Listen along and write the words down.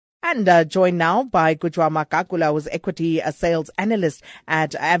And joined now by Gujwa Magagula, who's equity sales analyst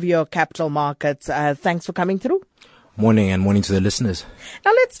at Avior Capital Markets. Thanks for coming through. Morning, and morning to the listeners.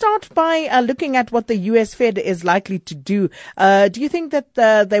 Now let's start by looking at what the US Fed is likely to do. Do you think that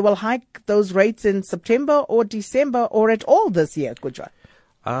they will hike those rates in September or December or at all this year, Gujwa?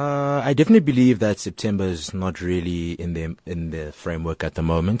 I definitely believe that September is not really in the framework at the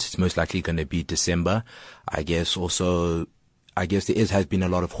moment. It's most likely going to be December. I guess there has been a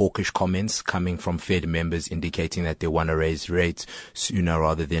lot of hawkish comments coming from Fed members indicating that they want to raise rates sooner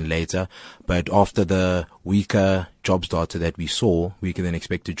rather than later. But after the weaker jobs data that we saw, weaker than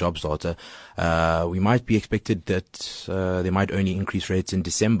expected jobs data, we might be expected that they might only increase rates in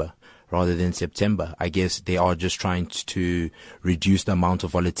December rather than September. I guess they are just trying to reduce the amount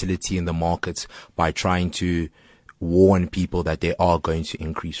of volatility in the markets by trying to warn people that they are going to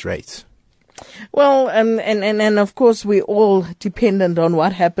increase rates. Well, and of course we're all dependent on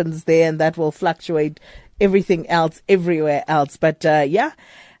what happens there, and that will fluctuate everything else everywhere else. But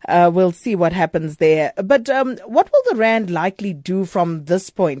we'll see what happens there. But what will the rand likely do from this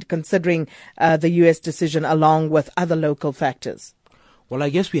point, considering the US decision along with other local factors? Well, I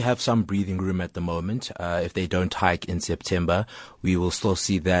guess we have some breathing room at the moment. If they don't hike in September, we will still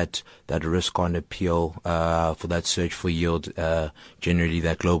see that risk on appeal for that search for yield, generally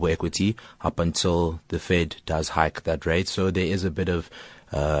that global equity, up until the Fed does hike that rate. So there is a bit of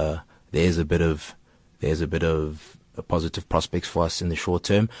positive prospects for us in the short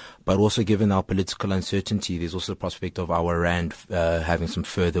term, but also given our political uncertainty, there's also the prospect of our rand having some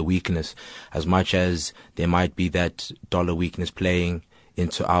further weakness. As much as there might be that dollar weakness playing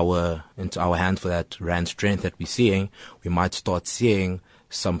into our hand for that rand strength that we're seeing, we might start seeing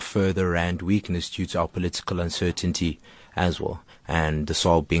some further rand weakness due to our political uncertainty as well, and the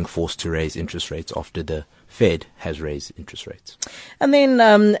SARB being forced to raise interest rates after the Fed has raised interest rates. And then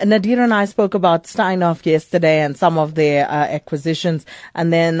Nadir and I spoke about Steinhoff yesterday and some of their acquisitions,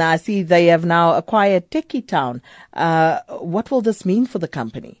 and then I see they have now acquired Tekikke Town. What will this mean for the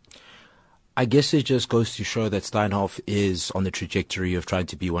company? I guess it just goes to show that Steinhoff is on the trajectory of trying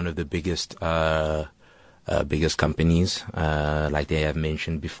to be one of the biggest companies, like they have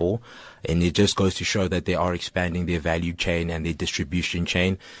mentioned before. And it just goes to show that they are expanding their value chain and their distribution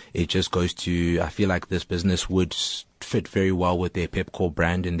chain. It just goes to, I feel like this business would fit very well with their Pepcore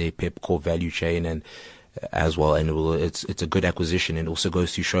brand and their Pepcore value chain and as well, and it's a good acquisition. And also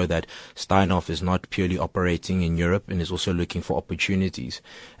goes to show that Steinhoff is not purely operating in Europe and is also looking for opportunities,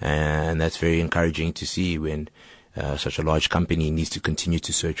 and that's very encouraging to see when such a large company needs to continue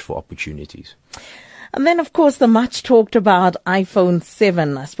to search for opportunities. And then, of course, the much talked about iPhone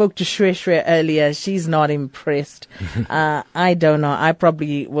 7. I spoke to Shre earlier. She's not impressed. I don't know. I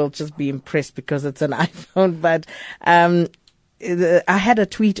probably will just be impressed because it's an iPhone, but I had a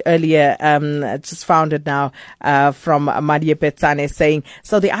tweet earlier, I just found it now, from Madhya Petsane saying,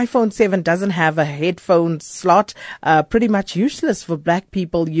 so the iPhone 7 doesn't have a headphone slot, pretty much useless for black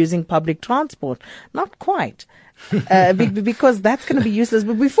people using public transport. Not quite. Because that's going to be useless.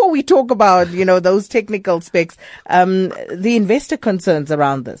 But before we talk about, those technical specs, the investor concerns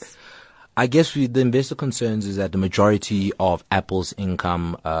around this. I guess the investor concerns is that the majority of Apple's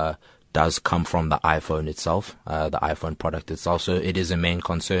income, does come from the iPhone itself, the iPhone product itself. So it is a main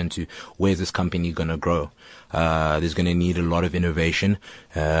concern to where's this company going to grow. There's going to need a lot of innovation.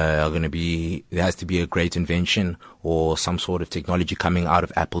 There has to be a great invention or some sort of technology coming out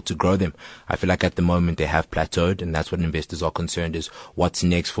of Apple to grow them. I feel like at the moment they have plateaued, and that's what investors are concerned is what's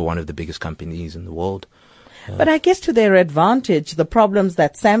next for one of the biggest companies in the world. But I guess to their advantage, the problems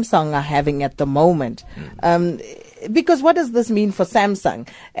that Samsung are having at the moment, because what does this mean for Samsung?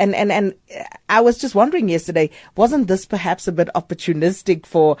 And I was just wondering yesterday, wasn't this perhaps a bit opportunistic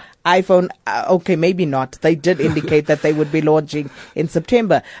for iPhone? Okay, maybe not. They did indicate that they would be launching in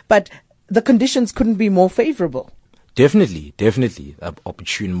September, but the conditions couldn't be more favorable. Definitely. An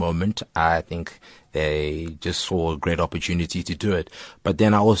opportune moment. I think they just saw a great opportunity to do it. But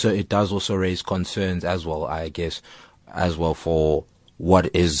then it does also raise concerns as well, I guess, for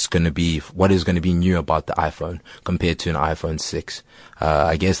what is going to be new about the iPhone compared to an iPhone 6.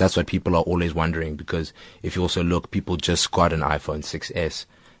 I guess that's what people are always wondering, because if you also look, people just got an iPhone 6S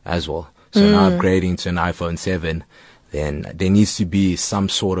as well. So now upgrading to an iPhone 7, then there needs to be some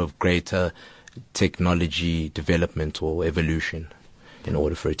sort of greater technology development or evolution in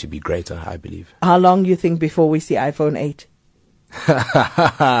order for it to be greater, I believe. How long do you think before we see iPhone 8?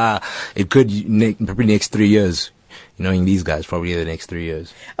 It could probably next 3 years. Knowing these guys, probably the next 3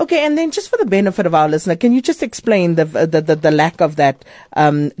 years. Okay, and then just for the benefit of our listener, can you just explain the lack of that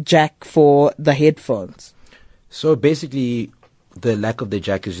jack for the headphones? So basically, the lack of the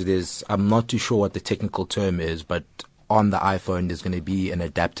jack is I'm not too sure what the technical term is, but on the iPhone there's going to be an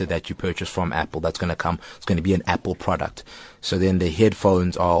adapter that you purchase from Apple that's going to come. It's going to be an Apple product. So then the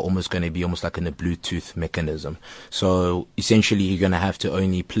headphones are almost going to be almost like in a Bluetooth mechanism. So essentially you're going to have to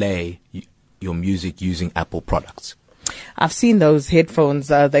only play your music using Apple products. I've seen those headphones.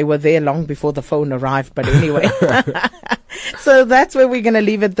 They were there long before the phone arrived. But anyway, so that's where we're going to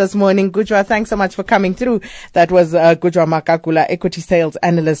leave it this morning. Gujwa, thanks so much for coming through. That was Gujwa Magagula, equity sales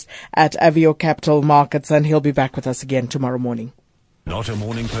analyst at Avior Capital Markets, and he'll be back with us again tomorrow morning. Not a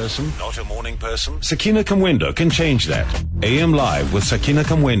morning person? Not a morning person? Sakina Kamwendo can change that. AM Live with Sakina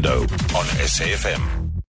Kamwendo on SAfm.